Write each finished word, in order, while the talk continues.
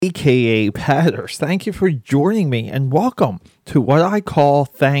aka Patters. Thank you for joining me and welcome to what I call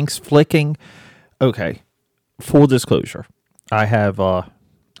Thanks Flicking. Okay, full disclosure. I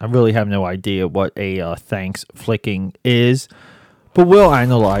really have no idea what a thanks flicking is, but we'll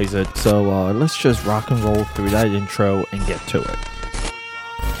analyze it. So let's just rock and roll through that intro and get to it.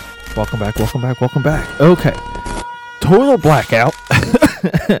 Welcome back. Okay, total blackout.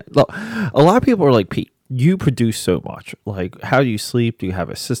 Look, a lot of people are like, Pete, you produce so much. Like, how do you sleep? Do you have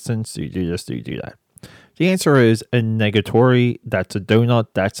assistants? Do you do this? Do you do that? The answer is a negatory. That's a donut.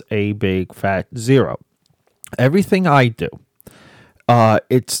 That's a big fat zero. Everything I do,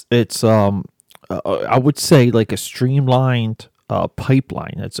 it's I would say like a streamlined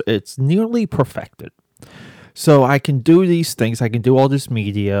pipeline. It's nearly perfected. So I can do these things. I can do all this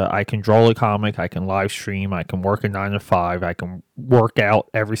media. I can draw a comic. I can live stream. I can work a 9 to 5. I can work out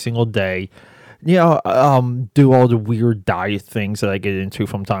every single day. Do all the weird diet things that I get into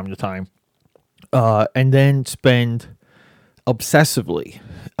from time to time. And then spend obsessively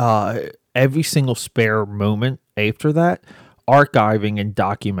every single spare moment after that archiving and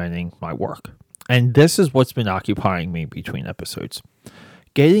documenting my work. And this is what's been occupying me between episodes.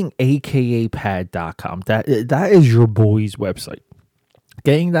 Getting akapad.com, that is your boy's website.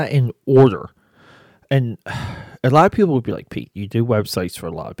 Getting that in order. And a lot of people would be like, Pete, you do websites for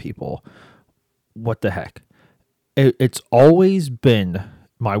a lot of people. What the heck? It's always been,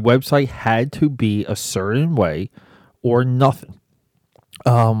 my website had to be a certain way or nothing.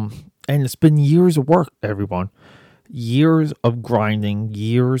 And it's been years of work, everyone. Years of grinding,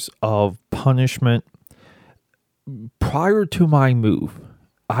 years of punishment. Prior to my move,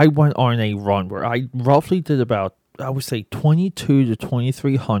 I went on a run where I roughly did about, I would say, 22 to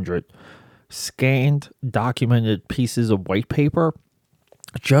 2,300 scanned, documented pieces of white paper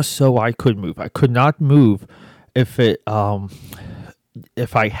just so I could move. I could not move if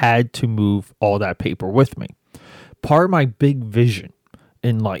I had to move all that paper with me. Part of my big vision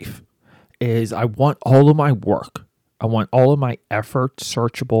in life is I want all of my work, I want all of my effort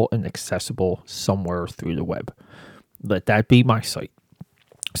searchable and accessible somewhere through the web. Let that be my site.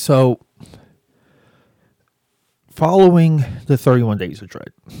 So, following the 31 Days of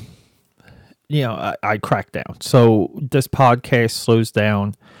Dread, I cracked down. So, this podcast slows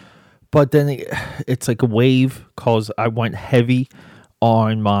down, but then it's like a wave because I went heavy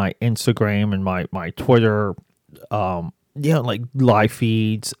on my Instagram and my Twitter, like live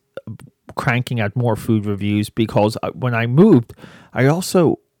feeds, cranking out more food reviews because when I moved, I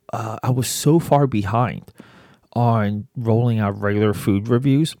also, I was so far behind on rolling out regular food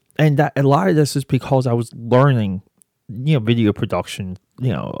reviews, and that a lot of this is because I was learning, video production,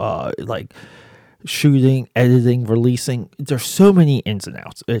 like shooting, editing, releasing. There's so many ins and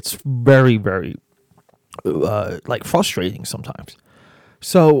outs. It's very, very frustrating sometimes.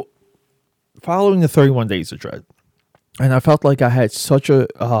 So, following the 31 Days of Dread, and I felt like I had such a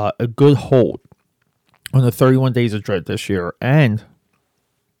good hold on the 31 Days of Dread this year and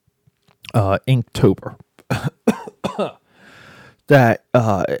Inktober. That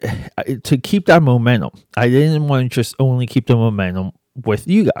to keep that momentum, I didn't want to just only keep the momentum with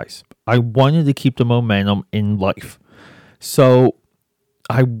you guys. I wanted to keep the momentum in life. So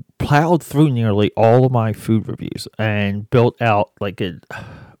I plowed through nearly all of my food reviews and built out like an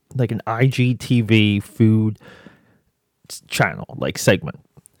IGTV food channel, like segment.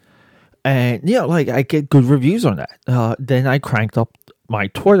 And I get good reviews on that. Then I cranked up my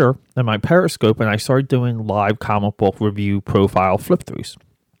Twitter and my Periscope, and I started doing live comic book review profile flip throughs.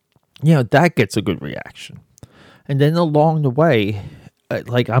 That gets a good reaction. And then along the way,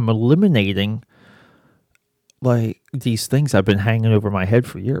 I'm eliminating like these things I've been hanging over my head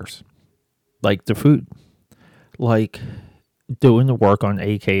for years, like the food, like doing the work on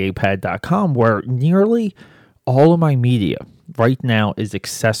akapad.com, where nearly all of my media right now is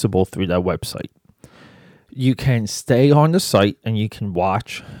accessible through that website. You can stay on the site and you can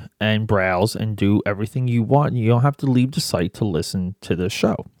watch and browse and do everything you want. You don't have to leave the site to listen to the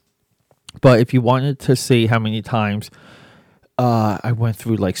show. But if you wanted to see how many times I went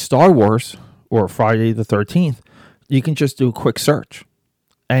through like Star Wars or Friday the 13th, you can just do a quick search.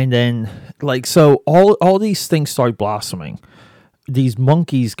 And then so all these things start blossoming. These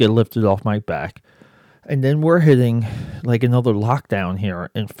monkeys get lifted off my back. And then we're hitting like another lockdown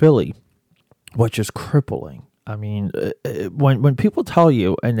here in Philly, which is crippling. I mean, when people tell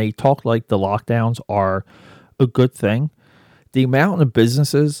you and they talk like the lockdowns are a good thing, the amount of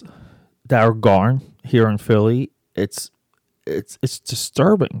businesses that are gone here in Philly, it's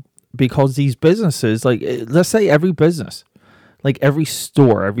disturbing because these businesses, like let's say every business, like every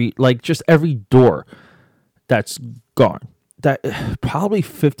store, every door that's gone. that probably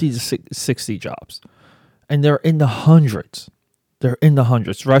 50 to 60 jobs, and they're in the hundreds. They're in the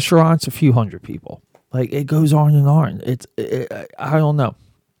hundreds. Restaurants, a few hundred people. Like, it goes on and on. I don't know.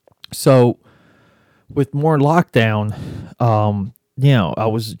 So with more lockdown, I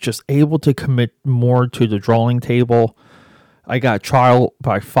was just able to commit more to the drawing table. I got trial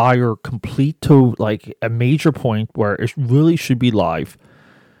by fire complete to like a major point where it really should be live.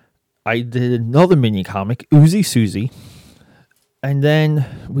 I did another mini comic, Uzi Susie. And then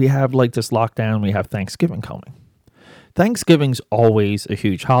we have like this lockdown. We have Thanksgiving coming. Thanksgiving's always a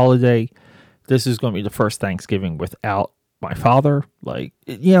huge holiday. This is going to be the first Thanksgiving without my father. Like,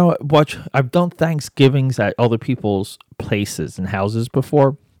 I've done Thanksgivings at other people's places and houses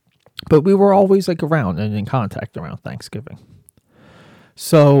before, but we were always like around and in contact around Thanksgiving.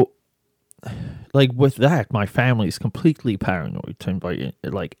 So, like with that, my family is completely paranoid to invite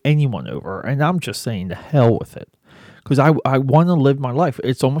like anyone over, and I'm just saying the hell with it, because I want to live my life.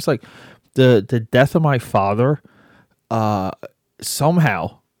 It's almost like the death of my father,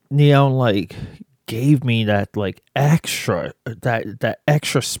 somehow, like gave me that like extra that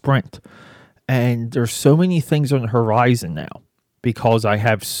extra sprint, and there's so many things on the horizon now because I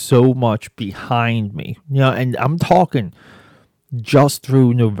have so much behind me, and I'm talking just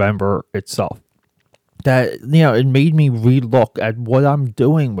through November itself, that it made me relook at what I'm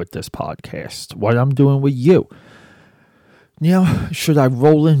doing with this podcast, what I'm doing with you. Should I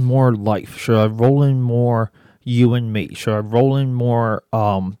roll in more life? Should I roll in more you and me? Should I roll in more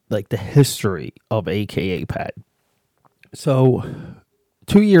like the history of AKA Pat? So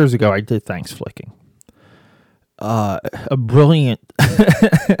 2 years ago I did Thanks Flicking. A brilliant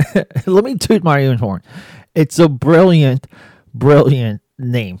let me toot my own horn. It's a brilliant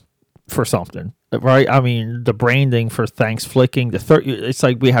name for something, right? I mean, the branding for Thanks Flicking, it's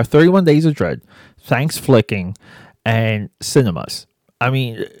like we have 31 Days of Dread, Thanks Flicking, and Cinemas. I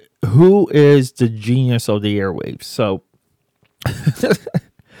mean, who is the genius of the airwaves?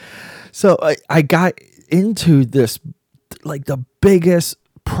 So, I got into this, like the biggest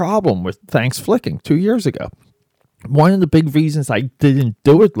problem with Thanks Flicking 2 years ago. One of the big reasons I didn't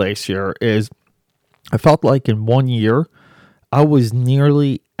do it last year is I felt like in 1 year, I was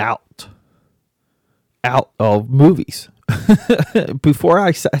nearly out of movies. Before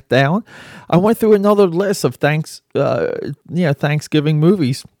I sat down, I went through another list of Thanksgiving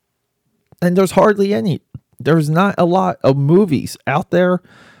movies, and there's hardly any. There's not a lot of movies out there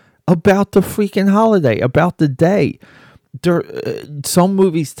about the freaking holiday, about the day. Some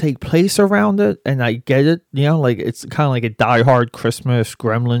movies take place around it, and I get it. Like it's kind of like a Die Hard Christmas,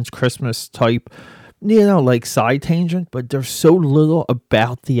 Gremlins Christmas type, like side tangent, but there's so little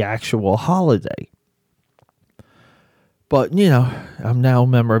about the actual holiday. But, I'm now a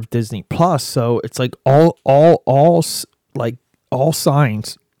member of Disney Plus, so it's like all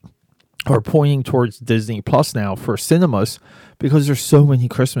signs are pointing towards Disney Plus now for cinemas, because there's so many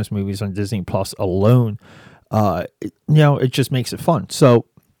Christmas movies on Disney Plus alone. It just makes it fun. So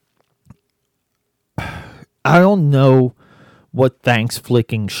I don't know what Thanks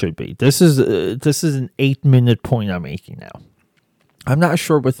Flicking should be. This is an 8-minute point I'm making now. I'm not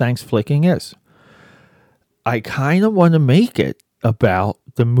sure what Thanks Flicking is. I kind of want to make it about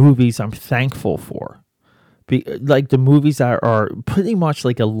the movies I'm thankful for. Like the movies that are pretty much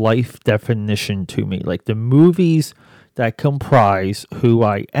like a life definition to me. Like the movies that comprise who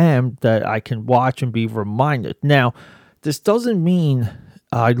I am, that I can watch and be reminded. Now, this doesn't mean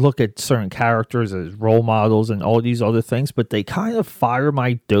I look at certain characters as role models and all these other things, but they kind of fire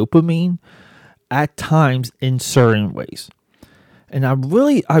my dopamine at times in certain ways. And I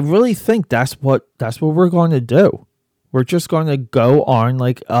really think that's what we're going to do. We're just going to go on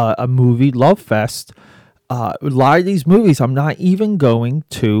like a movie love fest. A lot of these movies I'm not even going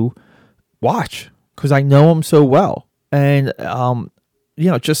to watch because I know them so well. And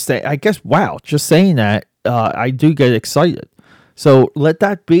just saying that, I do get excited. So let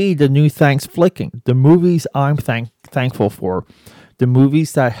that be the new Thanks Flicking. The movies I'm thankful for, the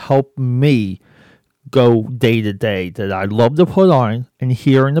movies that help me go day to day, that I love to put on and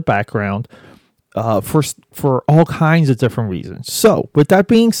hear in the background for all kinds of different reasons. So with that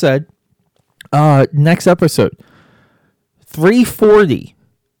being said, next episode 340,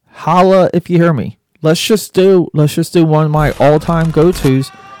 holla if you hear me. Let's just do one of my all-time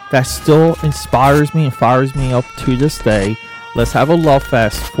go-tos that still inspires me and fires me up to this day. Let's have a love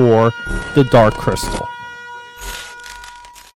fest for The Dark Crystal.